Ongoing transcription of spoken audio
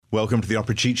Welcome to the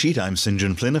Opera Cheat Sheet. I'm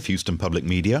St.John Flynn of Houston Public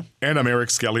Media. And I'm Eric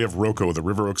Skelly of ROCO, the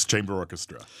River Oaks Chamber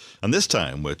Orchestra. And this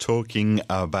time we're talking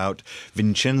about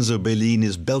Vincenzo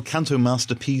Bellini's bel canto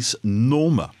masterpiece,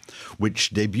 Norma,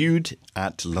 which debuted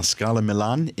at La Scala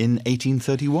Milan in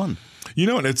 1831. You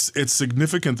know, and it's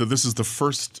significant that this is the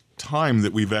first time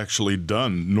that we've actually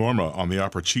done Norma on the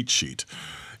Opera Cheat Sheet,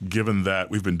 given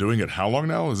that we've been doing it how long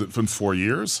now? Has it been 4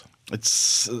 years?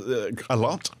 It's a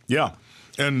lot. Yeah.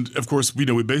 And, of course, we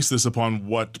base this upon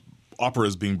what opera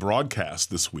is being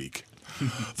broadcast this week.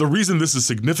 The reason this is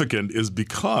significant is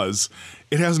because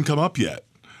it hasn't come up yet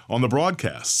on the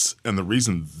broadcasts. And the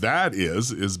reason that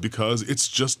is because it's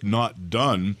just not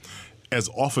done as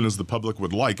often as the public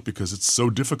would like, because it's so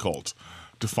difficult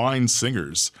to find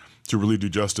singers to really do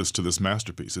justice to this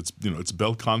masterpiece. It's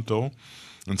bel canto,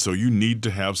 and so you need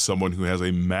to have someone who has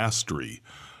a mastery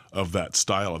of that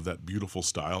style, of that beautiful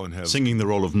style, and have singing the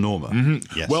role of Norma.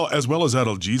 Mm-hmm. Yes. Well, as well as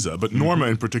Adalgisa, but Norma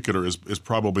in particular is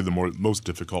probably the most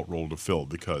difficult role to fill,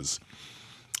 because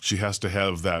she has to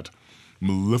have that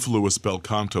mellifluous bel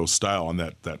canto style and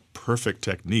that perfect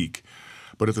technique,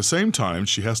 but at the same time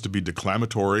she has to be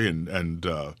declamatory and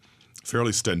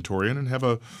fairly stentorian and have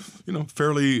a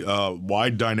fairly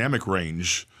wide dynamic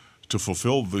range to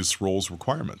fulfill this role's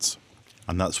requirements.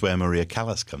 And that's where Maria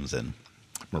Callas comes in.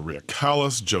 Maria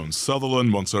Callas, Joan Sutherland,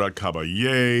 Montserrat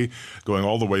Caballé, going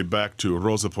all the way back to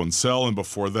Rosa Poncel, and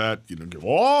before that, go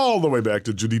all the way back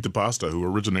to Giuditta Pasta, who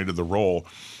originated the role.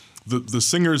 The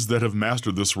singers that have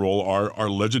mastered this role are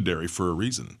legendary for a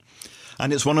reason.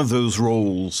 And it's one of those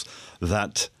roles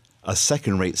that a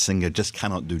second-rate singer just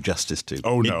cannot do justice to.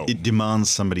 Oh, no. It demands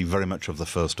somebody very much of the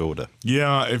first order.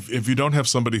 Yeah, if you don't have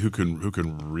somebody who can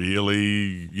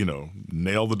really,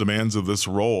 nail the demands of this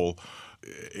role,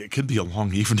 it can be a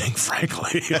long evening,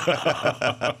 frankly.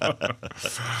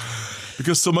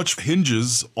 Because so much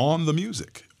hinges on the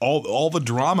music. All the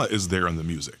drama is there in the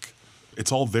music.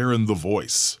 It's all there in the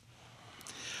voice.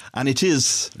 And it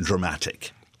is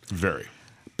dramatic. Very.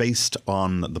 Based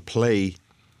on the play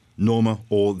Norma,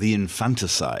 or The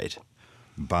Infanticide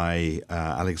by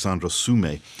Alexandra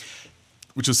Soumet.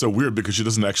 Which is so weird because she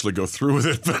doesn't actually go through with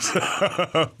it,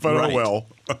 but right. Oh well.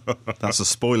 That's a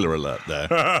spoiler alert there.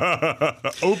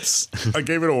 Oops, I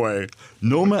gave it away.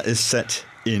 Norma is set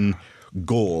in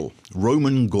Gaul,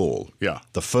 Roman Gaul,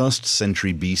 the 1st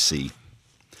century BC.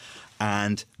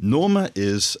 And Norma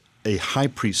is a high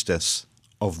priestess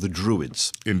of the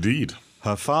Druids. Indeed.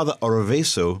 Her father,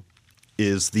 Orveso,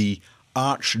 is the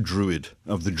arch-druid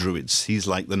of the Druids. He's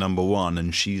like the number one,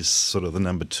 and she's sort of the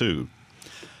number two.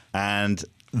 And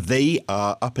they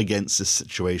are up against this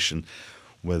situation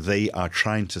where they are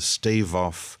trying to stave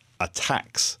off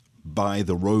attacks by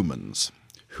the Romans,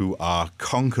 who are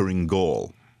conquering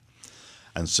Gaul.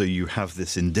 And so you have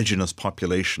this indigenous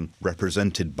population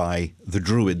represented by the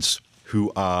Druids,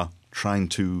 who are trying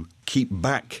to keep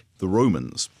back the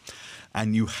Romans.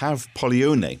 And you have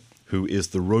Pollione, who is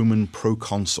the Roman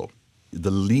proconsul,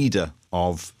 the leader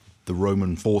of the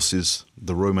Roman forces,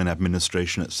 the Roman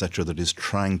administration, etc., that is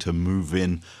trying to move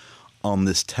in on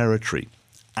this territory.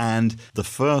 And the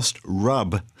first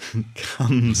rub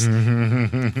comes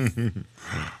in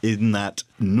that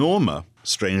Norma,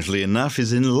 strangely enough,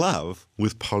 is in love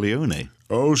with Pollione.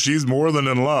 Oh, she's more than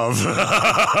in love.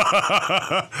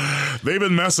 They've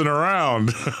been messing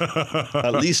around.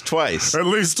 At least twice. At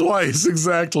least twice,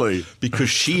 exactly.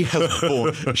 Because she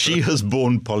has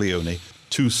borne Pollione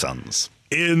 2 sons.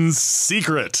 In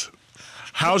secret.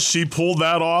 How she pulled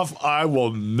that off, I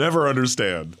will never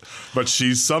understand. But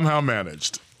she somehow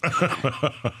managed.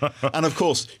 And of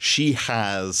course, she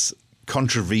has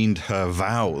contravened her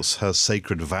vows, her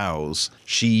sacred vows.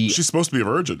 She's supposed to be a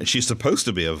virgin. She's supposed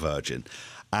to be a virgin.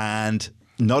 And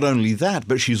not only that,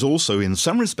 but she's also, in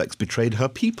some respects, betrayed her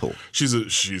people.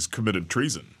 She's committed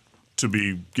treason to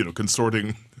be,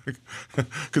 consorting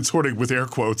with air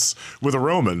quotes with a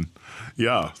Roman.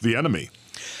 Yeah, the enemy.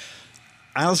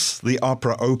 As the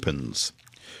opera opens,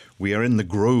 we are in the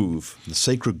grove, the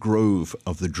sacred grove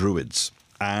of the Druids.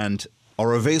 And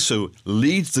Orveso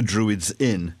leads the Druids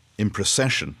in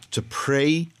procession to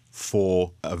pray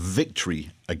for a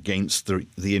victory against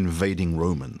the invading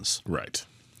Romans. Right.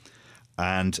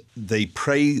 And they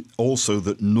pray also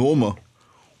that Norma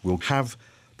will have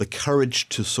the courage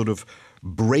to sort of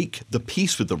break the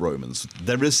peace with the Romans.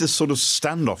 There is this sort of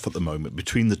standoff at the moment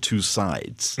between the two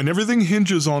sides. And everything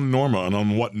hinges on Norma and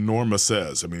on what Norma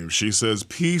says. I mean, if she says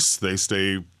peace, they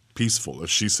stay peaceful.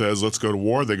 If she says let's go to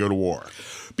war, they go to war.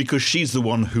 Because she's the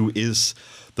one who is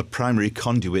the primary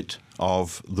conduit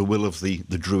of the will of the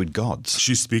Druid gods.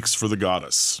 She speaks for the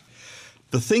goddess.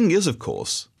 The thing is, of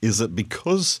course, is that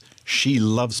because she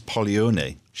loves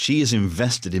Pollione, she is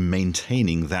invested in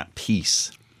maintaining that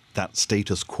peace, that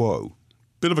status quo.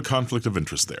 Bit of a conflict of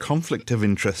interest there. Conflict of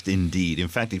interest indeed. In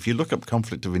fact, if you look up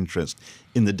conflict of interest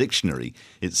in the dictionary,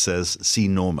 it says, see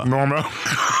Norma. Norma.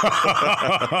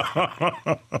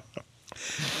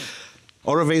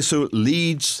 Oraveso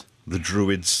leads the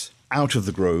Druids out of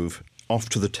the grove, off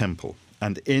to the temple,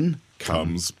 and in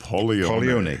comes Pollione.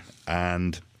 Pollione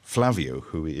and Flavio,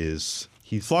 who is...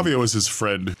 Flavio is his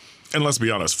friend. And let's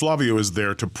be honest, Flavio is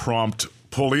there to prompt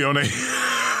Pollione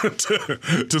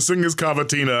to sing his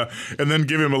cavatina and then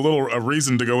give him a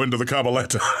reason to go into the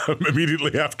cabaletta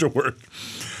immediately afterward.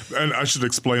 And I should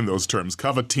explain those terms.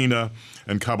 Cavatina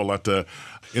and cabaletta.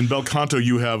 In bel canto,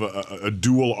 you have a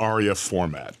dual aria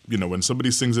format. You know, when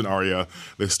somebody sings an aria,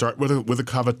 they start with a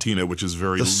cavatina, which is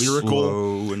very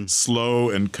lyrical, slow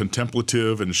and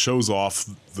contemplative, and shows off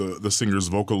the singer's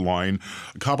vocal line.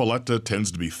 Cabaletta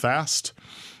tends to be fast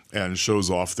and shows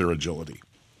off their agility.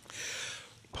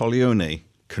 Pollione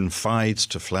confides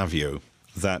to Flavio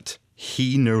that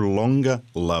he no longer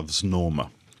loves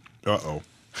Norma. Uh-oh.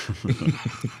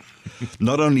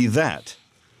 Not only that,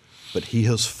 but he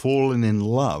has fallen in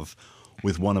love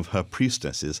with one of her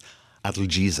priestesses,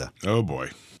 Adalgisa. Oh,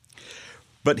 boy.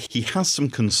 But he has some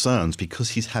concerns because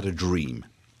he's had a dream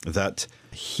that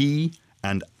he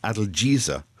and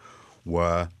Adalgisa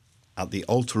were at the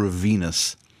altar of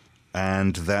Venus,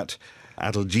 and that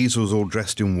Adalgisa was all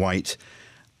dressed in white,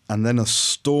 and then a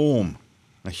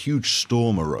huge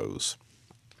storm arose,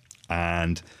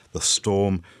 and the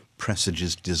storm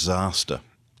presages disaster.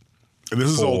 And this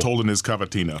is all told in his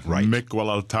cavatina. Right. Me quel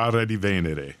altare di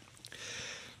Venere.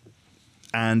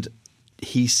 And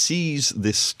he sees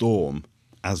this storm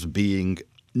as being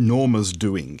Norma's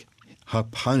doing, her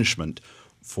punishment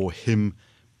for him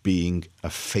being a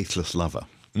faithless lover.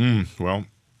 Well,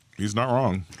 he's not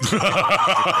wrong.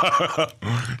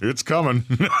 It's coming.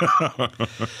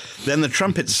 Then the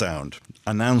trumpets sound,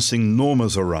 announcing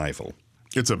Norma's arrival.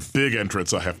 It's a big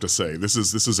entrance, I have to say. This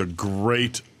is a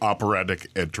great operatic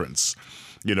entrance,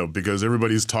 you know, because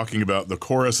everybody's talking about, the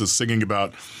chorus is singing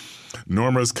about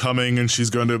Norma's coming and she's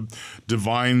going to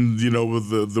divine, you know, with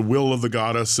the will of the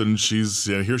goddess, and she's,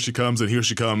 you know, here she comes,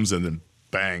 and then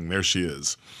bang, there she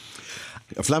is.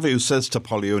 Flavio says to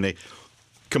Pollione,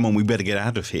 come on, we better get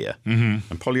out of here.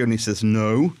 Mm-hmm. And Pollione says,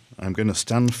 no, I'm going to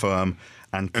stand firm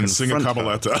and sing a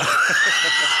cabaletta.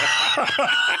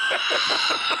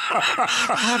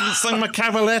 I haven't sung my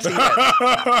cavaletta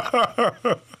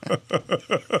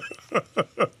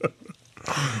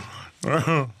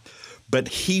yet. But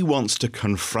he wants to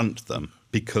confront them,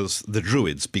 because the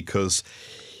Druids, because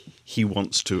he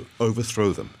wants to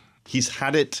overthrow them. He's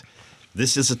had it.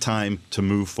 This is a time to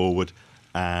move forward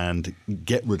and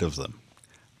get rid of them.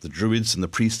 The Druids and the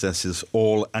priestesses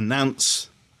all announce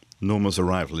Norma's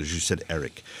arrival, as you said,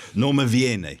 Eric. Norma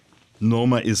viene.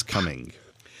 Norma is coming.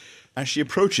 As she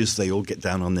approaches, they all get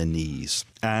down on their knees,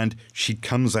 and she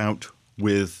comes out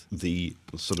with the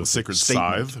sort of sacred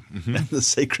scythe. Mm-hmm. The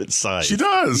sacred scythe. She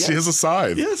does. Yes. She has a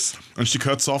scythe. Yes. And she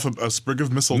cuts off a sprig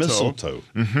of mistletoe.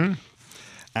 Mm-hmm.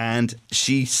 And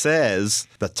she says,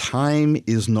 the time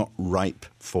is not ripe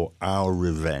for our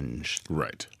revenge.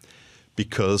 Right.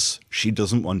 Because she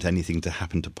doesn't want anything to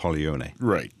happen to Pollione.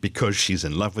 Right. Because she's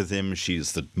in love with him,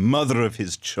 she's the mother of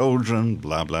his children,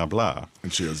 blah, blah, blah.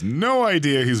 And she has no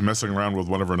idea he's messing around with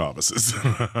one of her novices.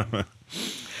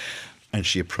 And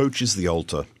she approaches the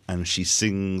altar and she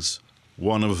sings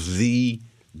one of the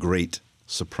great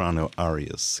soprano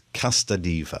arias, Casta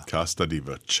Diva. Casta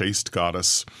Diva, chaste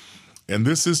goddess. And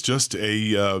this is just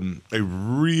a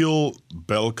real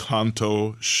bel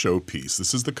canto showpiece.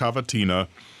 This is the cavatina,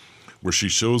 where she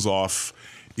shows off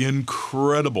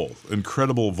incredible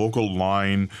vocal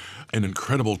line and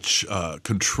incredible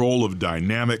control of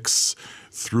dynamics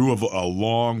through a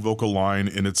long vocal line,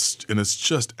 and it's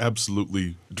just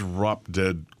absolutely drop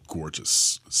dead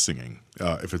gorgeous singing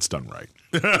if it's done right.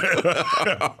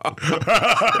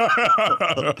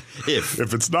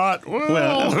 If it's not,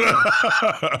 well.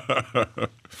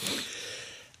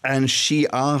 And she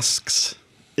asks.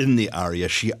 In the aria,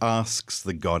 she asks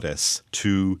the goddess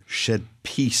to shed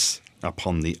peace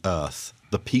upon the earth,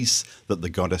 the peace that the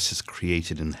goddess has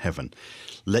created in heaven.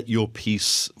 Let your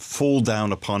peace fall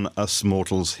down upon us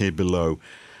mortals here below.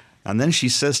 And then she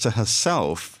says to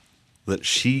herself that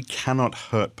she cannot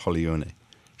hurt Pollione.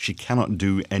 She cannot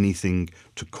do anything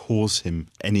to cause him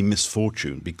any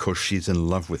misfortune because she's in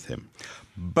love with him.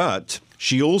 But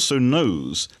she also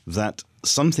knows that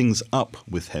something's up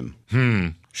with him.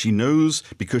 She knows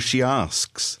because she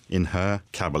asks in her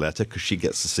cabaletta, because she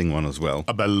gets to sing one as well.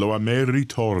 A bello a me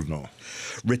ritorno.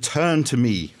 Return to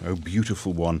me, O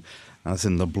beautiful one, as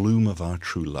in the bloom of our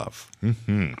true love.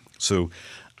 Mm-hmm. So,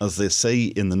 as they say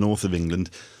in the north of England,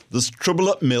 there's trouble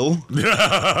at mill.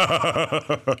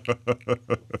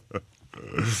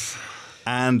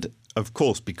 And, of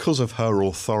course, because of her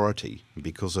authority,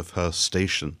 because of her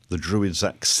station, the Druids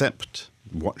accept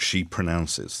what she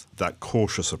pronounces, that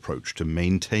cautious approach to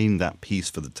maintain that peace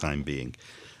for the time being,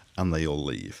 and they all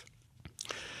leave.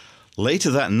 Later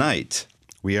that night,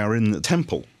 we are in the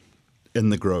temple in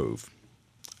the grove,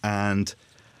 and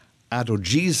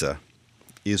Adalgisa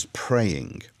is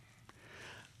praying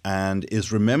and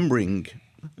is remembering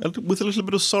with a little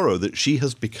bit of sorrow that she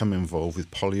has become involved with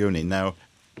Pollione. Now,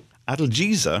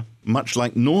 Adalgisa, much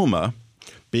like Norma,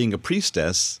 being a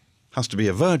priestess, has to be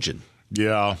a virgin.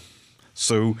 Yeah.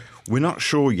 So we're not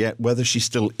sure yet whether she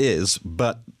still is,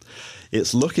 but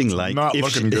it's looking like... Not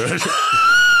looking good.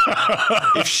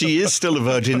 If she is still a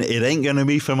virgin, it ain't going to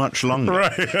be for much longer.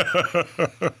 Right.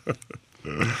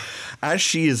 As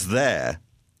she is there,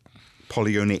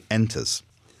 Pollione enters,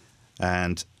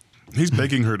 and... He's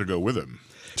begging her to go with him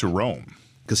to Rome.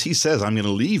 Because he says, I'm going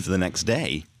to leave the next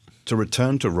day to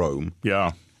return to Rome.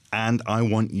 Yeah. And I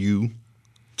want you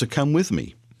to come with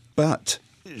me. But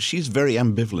she's very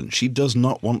ambivalent. She does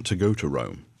not want to go to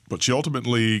Rome. But she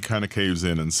ultimately kind of caves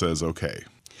in and says, okay.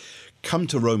 Come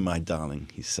to Rome, my darling,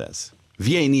 he says.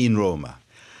 Vieni in Roma.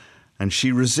 And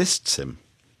she resists him,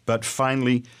 but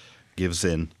finally gives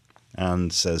in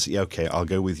and says, yeah, okay, I'll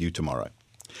go with you tomorrow.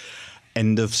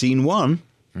 End of scene 1.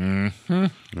 Mm-hmm.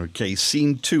 Okay,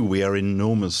 scene 2, we are in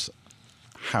Norma's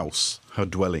house, her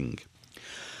dwelling.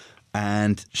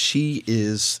 And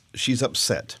she's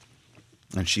upset.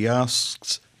 And she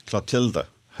asks Clotilda,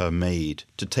 her maid,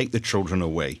 to take the children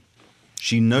away.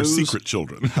 She knows... Her secret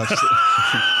children.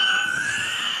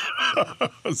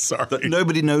 Sorry. That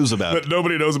nobody knows about. That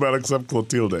nobody knows about except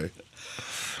Clotilde.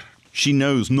 She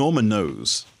knows, Norma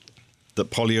knows, that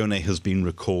Pollione has been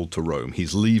recalled to Rome.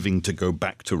 He's leaving to go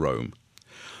back to Rome.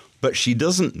 But she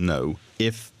doesn't know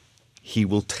if he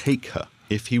will take her,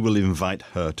 if he will invite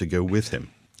her to go with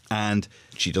him. And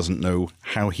she doesn't know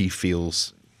how he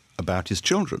feels about his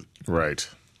children. Right.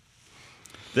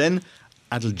 Then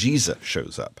Adalgisa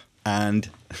shows up, and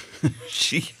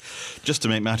she, just to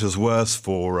make matters worse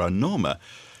for Norma,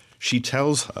 she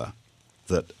tells her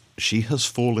that she has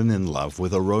fallen in love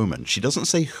with a Roman. She doesn't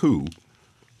say who,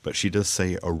 but she does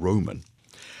say a Roman.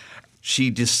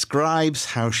 She describes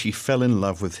how she fell in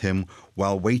love with him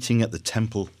while waiting at the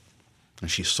temple, and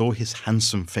she saw his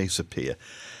handsome face appear.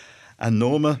 And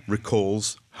Norma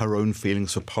recalls her own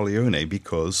feelings for Pollione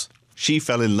because she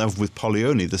fell in love with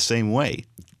Pollione the same way.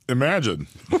 Imagine.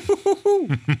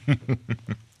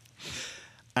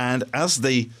 And as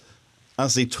they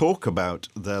talk about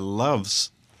their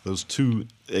loves, those two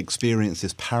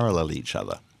experiences parallel each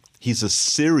other. He's a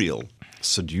serial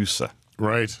seducer.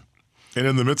 Right. And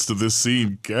in the midst of this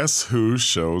scene, guess who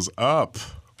shows up?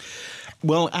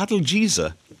 Well,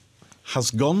 Adalgisa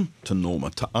has gone to Norma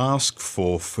to ask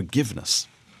for forgiveness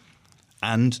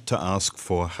and to ask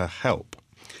for her help.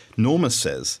 Norma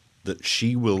says that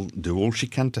she will do all she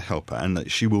can to help her and that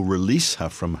she will release her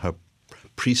from her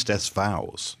priestess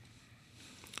vows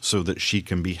so that she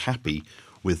can be happy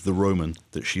with the Roman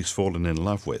that she's fallen in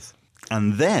love with.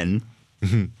 And then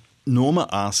Norma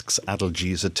asks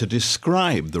Adalgisa to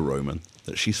describe the Roman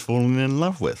that she's fallen in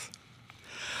love with.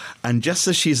 And just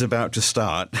as she's about to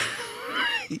start,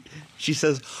 she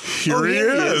says, Here he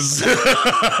is.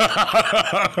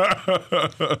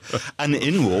 And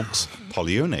in walks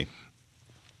Pollione.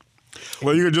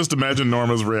 Well, you can just imagine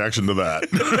Norma's reaction to that.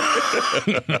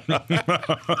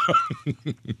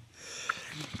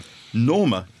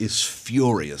 Norma is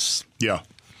furious. Yeah.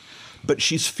 But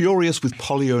she's furious with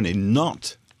Pollione,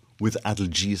 not with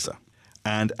Adalgisa.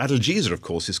 And Adalgisa, of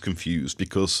course, is confused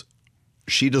because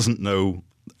she doesn't know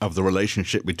of the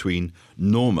relationship between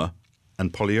Norma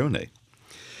and Pollione.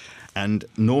 And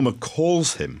Norma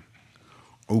calls him,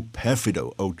 "O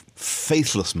perfido, O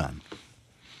faithless man."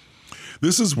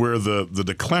 This is where the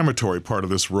declamatory part of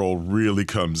this role really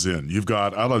comes in. You've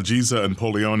got Adalgisa and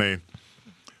Pollione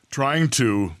trying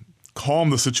to calm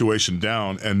the situation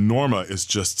down, and Norma is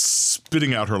just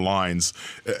spitting out her lines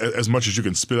as much as you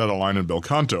can spit out a line in bel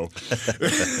canto.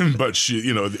 But she,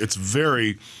 it's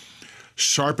very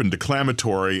sharp and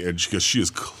declamatory, and because she is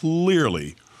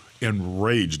clearly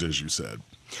enraged, as you said.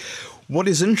 What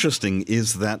is interesting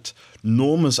is that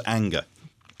Norma's anger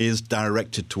is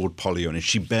directed toward Pollione.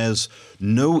 She bears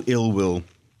no ill will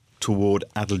toward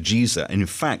Adalgisa. In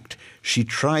fact, she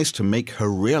tries to make her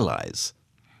realize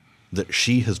that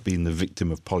she has been the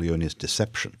victim of Polyone's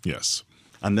deception. Yes.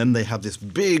 And then they have this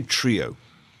big trio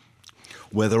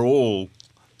where they're all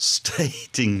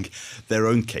stating their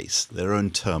own case, their own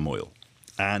turmoil.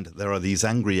 And there are these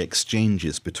angry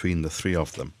exchanges between the three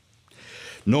of them.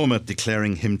 Norma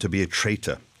declaring him to be a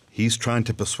traitor. He's trying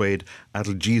to persuade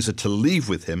Adalgisa to leave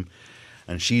with him,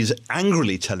 and she's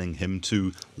angrily telling him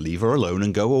to leave her alone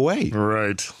and go away.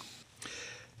 Right.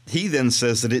 He then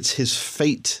says that it's his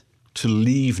fate to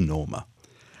leave Norma,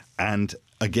 and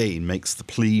again makes the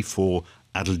plea for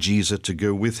Adalgisa to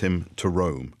go with him to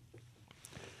Rome.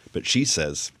 But she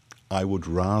says, I would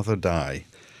rather die.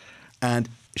 And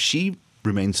she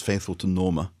remains faithful to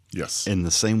Norma. Yes. In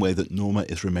the same way that Norma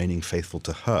is remaining faithful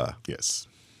to her. Yes.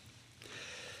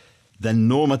 Then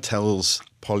Norma tells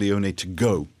Polyone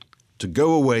to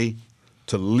go away,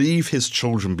 to leave his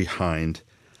children behind,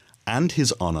 and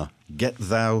his honor, get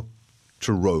thou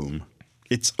to Rome.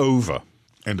 It's over.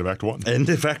 End of Act 1. End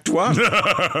of Act 1.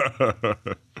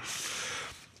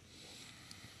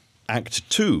 Act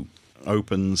 2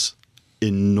 opens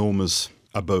in Norma's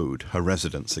abode, her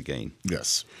residence again.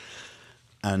 Yes.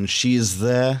 And she is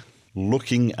there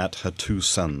looking at her two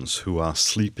sons who are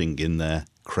sleeping in their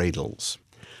cradles.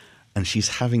 And she's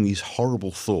having these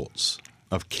horrible thoughts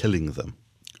of killing them.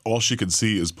 All she can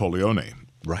see is Polyone.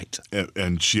 Right.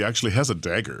 And she actually has a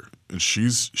dagger. And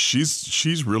she's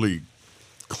really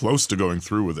close to going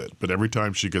through with it. But every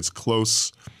time she gets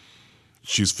close,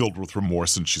 she's filled with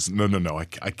remorse. And she's, no,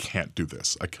 I can't do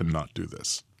this. I cannot do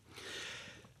this.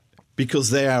 Because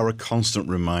they are a constant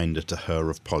reminder to her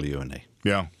of Polyone.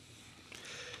 Yeah.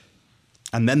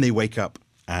 And then they wake up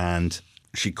and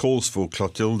she calls for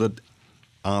Clotilda,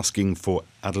 asking for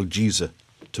Adalgisa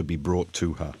to be brought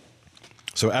to her.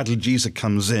 So Adalgisa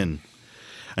comes in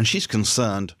and she's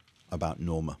concerned about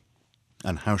Norma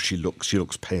and how she looks. She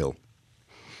looks pale.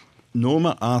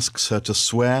 Norma asks her to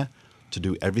swear to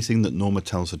do everything that Norma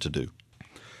tells her to do.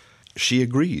 She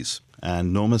agrees.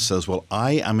 And Norma says, well,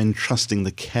 I am entrusting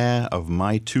the care of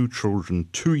my two children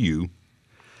to you,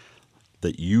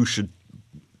 that you should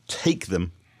take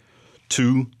them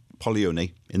to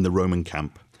Polyone in the Roman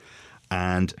camp,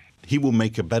 and he will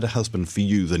make a better husband for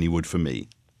you than he would for me.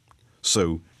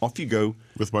 So off you go.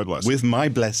 With my blessing. With my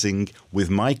blessing, with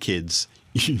my kids,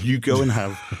 you go and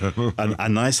have a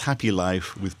nice, happy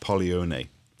life with Polyone.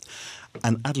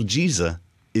 And Adalgisa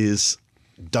is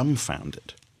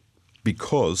dumbfounded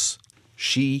because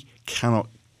she cannot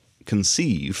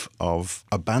conceive of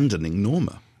abandoning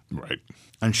Norma. Right.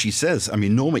 And she says,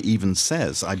 Norma even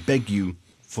says, I beg you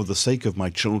for the sake of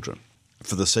my children,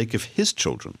 for the sake of his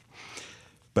children.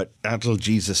 But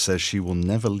Adalgisa says she will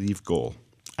never leave Gaul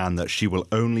and that she will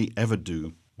only ever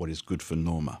do what is good for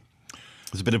Norma.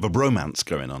 There's a bit of a bromance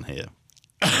going on here.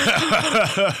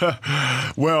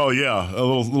 Well, yeah, a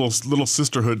little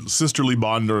sisterly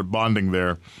bonding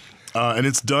there. And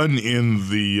it's done in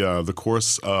the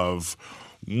course of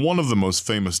one of the most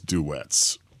famous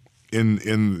duets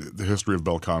in the history of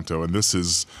bel canto, and this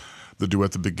is the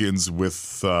duet that begins with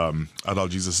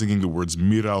Adalgisa singing the words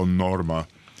 "Mira Norma,"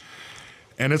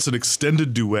 and it's an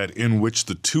extended duet in which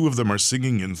the two of them are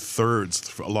singing in thirds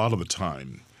for a lot of the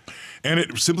time, and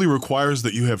it simply requires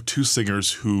that you have two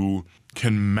singers who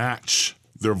can match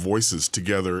their voices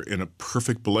together in a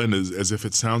perfect blend, as if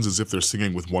it sounds as if they're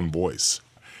singing with one voice.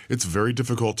 It's very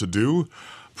difficult to do.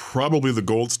 Probably the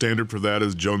gold standard for that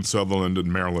is Joan Sutherland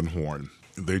and Marilyn Horne.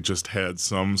 They just had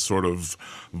some sort of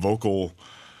vocal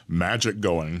magic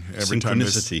going every time.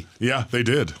 Synchronicity. Yeah, they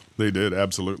did. They did,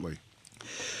 absolutely.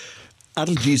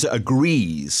 Adalgisa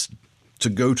agrees to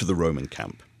go to the Roman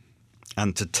camp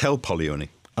and to tell Polyone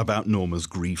about Norma's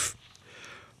grief.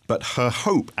 But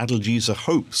Adalgisa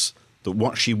hopes that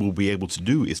what she will be able to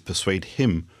do is persuade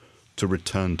him to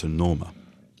return to Norma.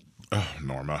 Oh,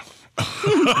 Norma.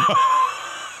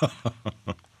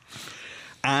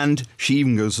 And she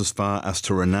even goes as far as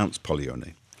to renounce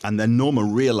Polyone. And then Norma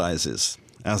realizes,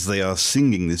 as they are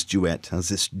singing this duet, as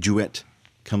this duet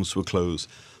comes to a close,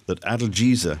 that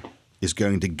Adalgisa is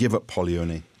going to give up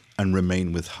Polyone and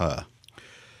remain with her.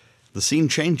 The scene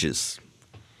changes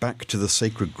back to the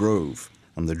sacred grove,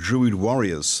 and the Druid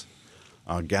warriors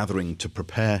are gathering to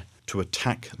prepare to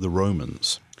attack the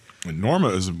Romans. And Norma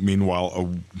is,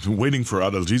 meanwhile, waiting for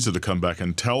Adalgisa to come back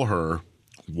and tell her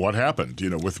what happened,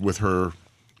 with her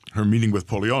meeting with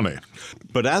Polyone.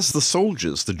 But as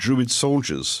the Druid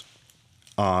soldiers,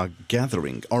 are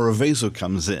gathering, Oraveso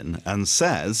comes in and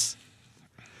says,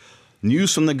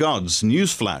 news from the gods,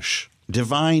 newsflash,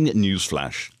 divine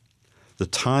newsflash. The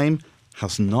time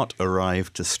has not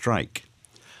arrived to strike.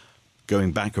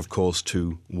 Going back, of course,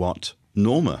 to what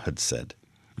Norma had said.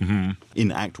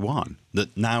 in Act 1,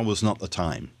 that now was not the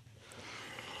time.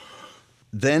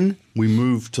 Then we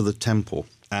move to the temple,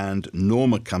 and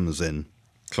Norma comes in.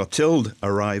 Clotilde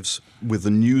arrives with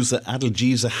the news that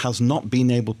Adalgisa has not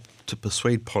been able to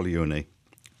persuade Pollione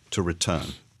to return.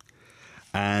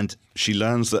 And she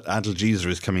learns that Adalgisa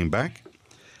is coming back,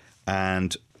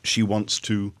 and she wants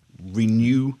to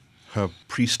renew her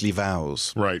priestly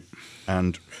vows. Right.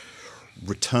 And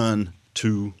return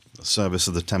to the service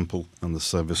of the temple and the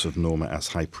service of Norma as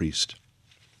high priest.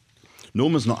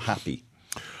 Norma's not happy.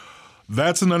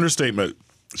 That's an understatement.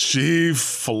 She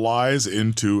flies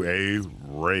into a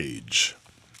rage,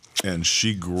 and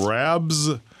she grabs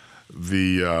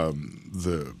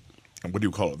the what do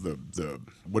you call it?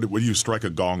 What do you strike a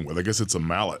gong with? I guess it's a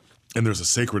mallet, and there's a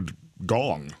sacred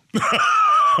gong,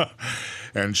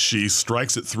 and she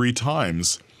strikes it 3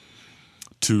 times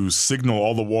to signal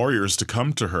all the warriors to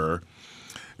come to her.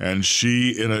 And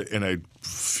she, in a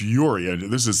fury,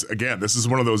 and this is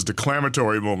one of those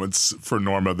declamatory moments for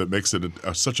Norma that makes it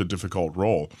such a difficult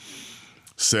role,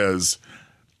 says,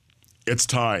 "It's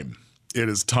time. It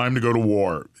is time to go to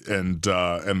war." And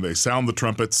they sound the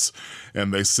trumpets,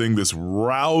 and they sing this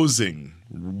rousing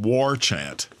war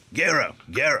chant. Guerra,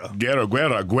 guerra. Guerra,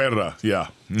 guerra, guerra. Yeah.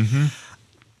 Mm-hmm.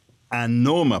 And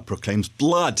Norma proclaims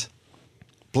blood.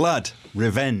 Blood,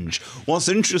 revenge. What's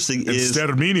interesting is...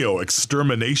 Exterminio,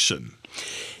 extermination.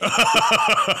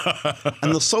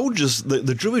 And the soldiers,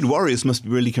 the Druid warriors must be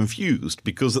really confused,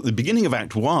 because at the beginning of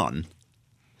Act 1,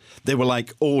 they were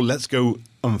like, oh, let's go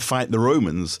and fight the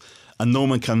Romans. And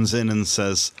Norma comes in and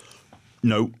says,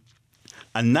 no.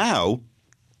 And now,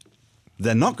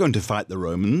 they're not going to fight the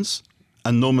Romans.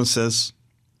 And Norma says,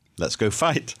 let's go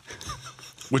fight.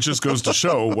 Which just goes to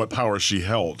show what power she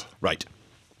held. Right.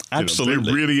 Absolutely.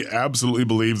 They really absolutely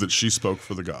believe that she spoke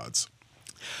for the gods.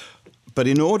 But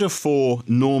in order for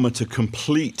Norma to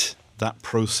complete that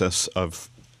process of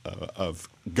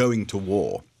going to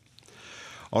war,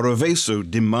 Oroveso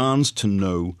demands to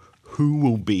know who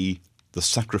will be the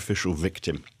sacrificial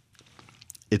victim.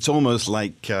 It's almost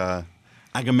like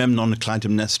Agamemnon,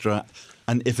 Clytemnestra,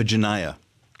 and Iphigenia.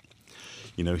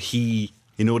 You know,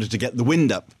 in order to get the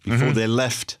wind up before they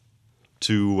left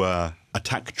to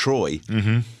attack Troy,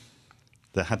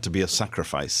 there had to be a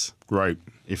sacrifice. Right.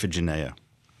 Iphigenia.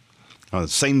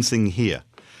 Same thing here.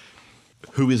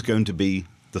 Who is going to be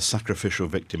the sacrificial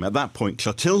victim? At that point,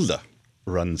 Clotilde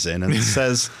runs in and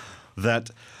says that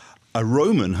a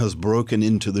Roman has broken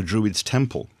into the Druids'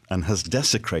 temple and has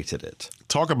desecrated it.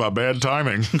 Talk about bad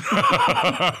timing.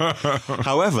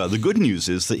 However, the good news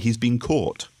is that he's been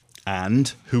caught.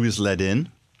 And who is led in?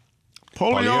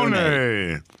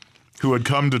 Pollione, who had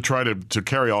come to try to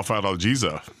carry off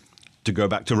Adalgisa. To go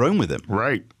back to Rome with him.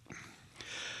 Right.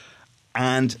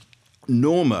 And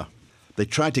Norma, they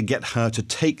tried to get her to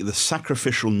take the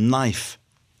sacrificial knife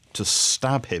to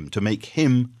stab him, to make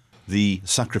him the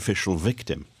sacrificial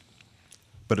victim.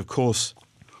 But of course,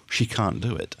 she can't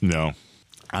do it. No.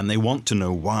 And they want to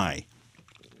know why.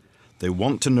 They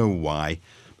want to know why,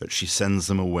 but she sends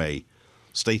them away,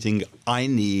 stating, I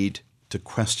need to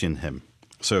question him.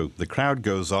 So the crowd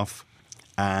goes off,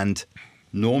 and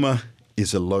Norma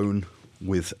is alone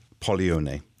with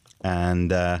Pollione.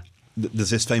 And there's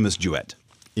this famous duet.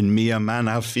 In mia man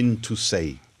al fin tu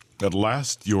sei. At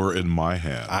last you're in my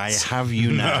hands. I have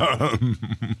you now.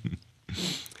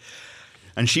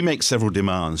 And she makes several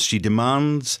demands. She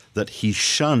demands that he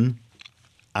shun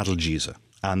Adalgisa,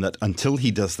 and that until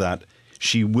he does that,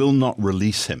 she will not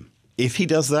release him. If he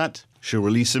does that, she'll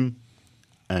release him,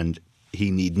 and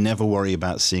he need never worry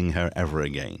about seeing her ever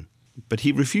again. But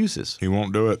he refuses. He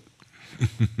won't do it.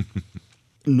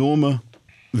 Norma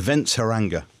vents her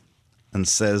anger and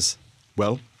says,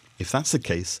 well, if that's the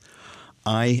case,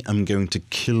 I am going to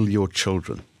kill your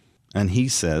children. And he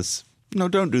says, no,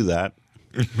 don't do that.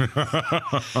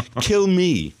 Kill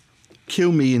me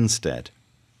instead,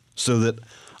 so that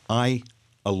I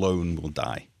alone will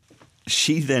die.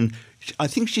 She then, I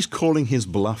think she's calling his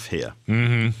bluff here.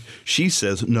 Mm-hmm. She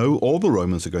says, no, all the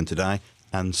Romans are going to die,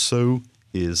 and so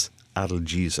is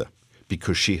Adalgisa,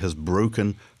 because she has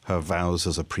broken her vows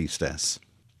as a priestess.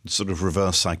 Sort of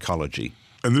reverse psychology.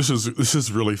 And this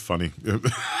is really funny.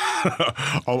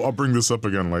 I'll bring this up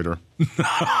again later.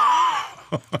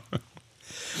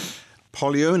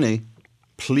 Pollione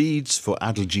pleads for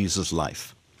Adalgisa's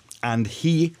life, and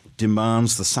he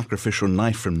demands the sacrificial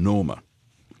knife from Norma,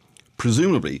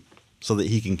 presumably so that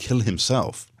he can kill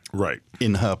himself. Right.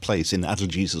 In her place, in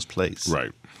Adalgisa's place.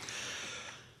 Right.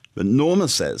 But Norma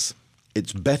says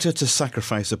it's better to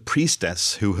sacrifice a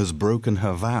priestess who has broken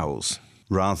her vows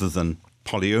rather than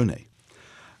Pollione.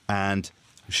 And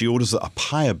She orders that a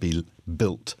pyre be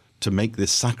built to make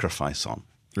this sacrifice on.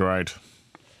 Right.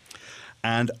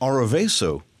 And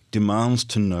Oroveso demands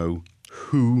to know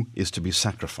who is to be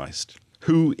sacrificed.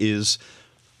 Who is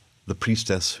the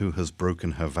priestess who has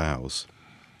broken her vows?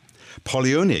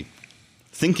 Pollione,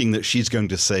 thinking that she's going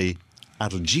to say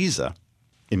Adalgisa,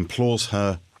 implores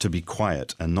her to be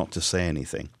quiet and not to say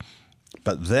anything.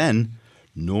 But then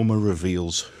Norma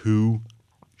reveals who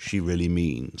she really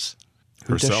means.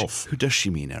 Herself. Who does she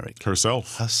mean, Eric?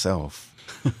 Herself. Herself.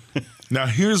 Now,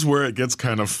 here's where it gets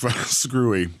kind of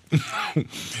screwy.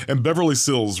 And Beverly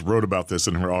Sills wrote about this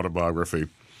in her autobiography.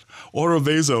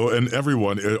 Oroveso and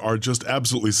everyone are just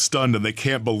absolutely stunned, and they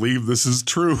can't believe this is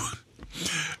true.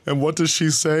 And what does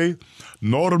she say?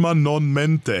 Norma non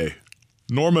mente.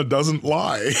 Norma doesn't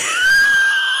lie.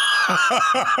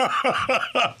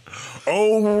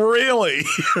 Oh, really?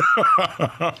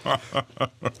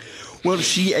 Well,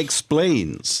 she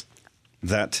explains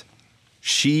that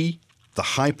she, the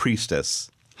high priestess,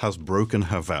 has broken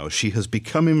her vows. She has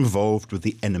become involved with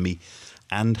the enemy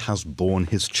and has borne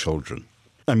his children.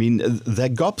 I mean, they're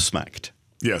gobsmacked.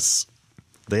 Yes.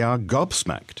 They are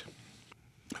gobsmacked.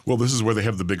 Well, this is where they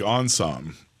have the big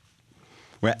ensemble.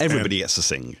 Where everybody gets to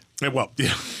sing. Well,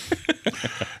 yeah.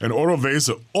 And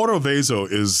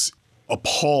Oroveso is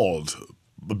appalled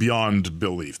beyond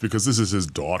belief because this is his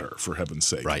daughter, for heaven's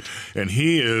sake. Right. And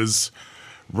he is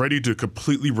ready to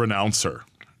completely renounce her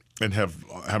and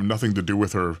have nothing to do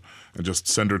with her and just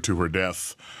send her to her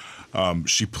death.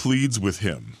 She pleads with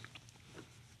him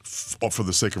for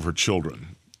the sake of her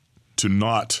children to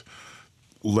not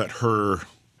let her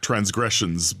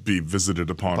transgressions be visited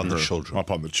upon her,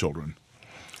 upon the children.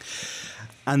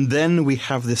 And then we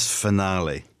have this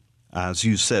finale. As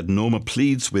you said, Norma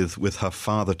pleads with her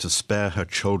father to spare her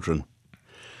children.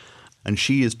 And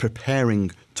she is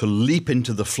preparing to leap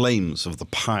into the flames of the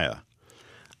pyre.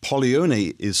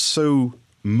 Pollione is so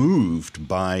moved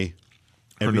by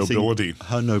her nobility,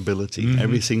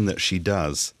 everything that she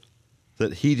does,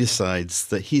 that he decides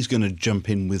that he's going to jump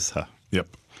in with her. Yep.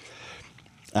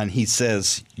 And he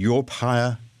says, your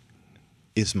pyre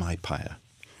is my pyre.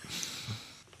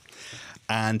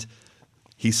 And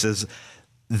he says,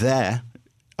 there,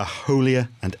 a holier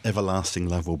and everlasting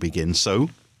love will begin. So,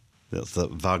 that's the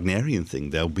Wagnerian thing.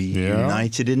 They'll be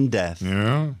united in death.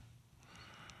 Yeah.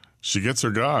 She gets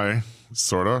her guy,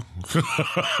 sort of.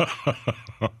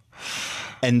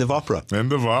 End of opera.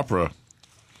 End of opera.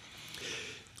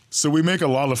 So we make a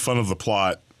lot of fun of the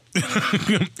plot,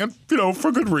 and,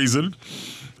 for good reason.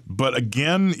 But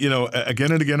again,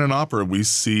 again and again in opera, we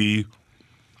see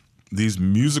these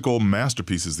musical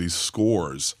masterpieces, these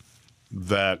scores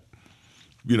that,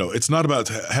 it's not about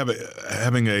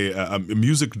having a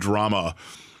music drama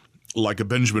like a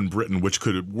Benjamin Britten, which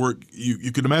could work.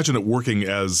 You could imagine it working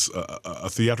as a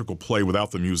theatrical play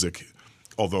without the music,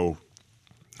 although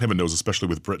heaven knows, especially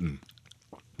with Britten,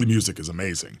 the music is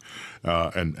amazing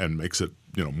and makes it,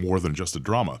 more than just a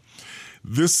drama.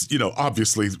 This,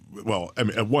 obviously, well, I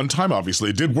mean, at one time, obviously,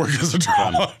 it did work as a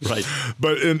drama. Right.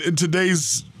 But in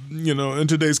today's, in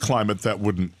today's climate, that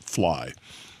wouldn't fly.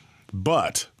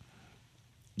 But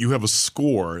you have a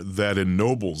score that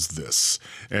ennobles this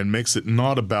and makes it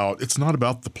it's not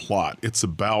about the plot. It's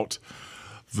about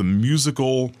the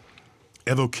musical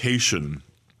evocation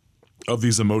of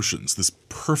these emotions, this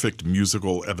perfect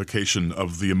musical evocation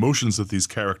of the emotions that these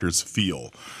characters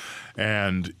feel.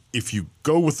 And if you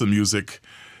go with the music,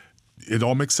 it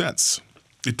all makes sense.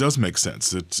 It does make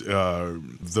sense.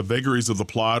 The vagaries of the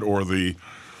plot or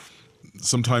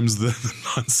sometimes the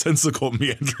nonsensical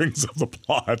meanderings of the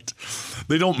plot,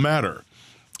 they don't matter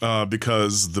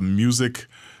because the music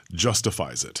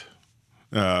justifies it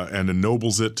and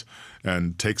ennobles it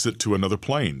and takes it to another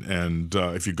plane. And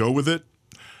if you go with it,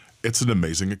 it's an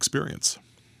amazing experience.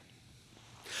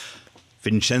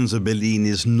 Vincenzo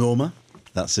Bellini's Norma.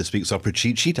 That's this week's Opera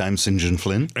Cheat Sheet. I'm St. John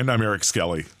Flynn. And I'm Eric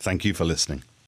Skelly. Thank you for listening.